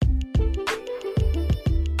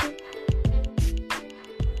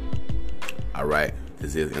Alright,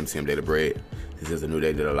 this is MCM Day of Bread. This is a new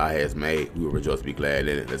day that Allah has made. We will rejoice to be glad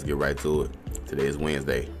in it. Let's get right to it. Today is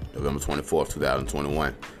Wednesday, November 24th,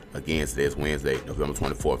 2021. Again, today is Wednesday, November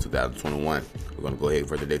 24th, 2021. We're going to go ahead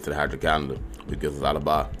and refer today to the Hydra calendar, which gives us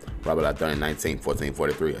Alaba, Rabiul Athani 19,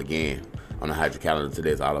 1443. Again, on the Hydra calendar,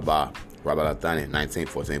 today is Alaba, Rabiul Athani 19,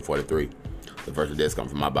 1443. The verse of this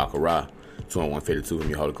comes from my Baqarah, 2:152 from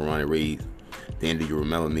your Holy Quran. It reads, "Then do you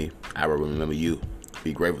remember me? I will remember you.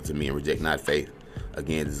 Be grateful to me and reject not faith."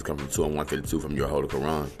 Again, this is coming from 2:152 from your Holy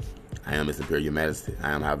Quran. I am His Imperial Majesty.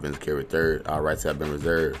 I am have been carried third. All rights have been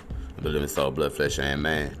reserved. The living soul, blood, flesh, and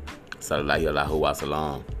man. Sallallahu Alaihi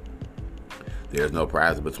Wasallam. There is no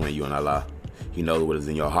prize between you and Allah. He knows what is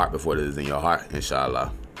in your heart before it is in your heart,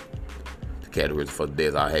 inshallah. The categories for the day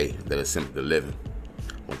is hey, that is simply the living.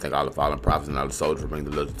 I want to thank all the fallen prophets and all the soldiers for bringing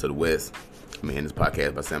the little to the west. I'm going to end this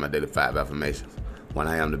podcast by saying my daily 5 affirmations. 1,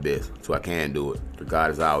 I am the best. 2, I can do it. 3,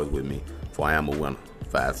 God is always with me. 4, I am a winner.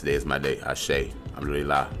 5, today is my day. Ashe.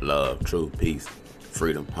 Alhamdulillah. Love, truth, peace,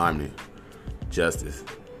 freedom, harmony, justice,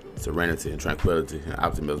 serenity, and tranquility, and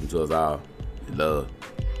optimism to us all. Love.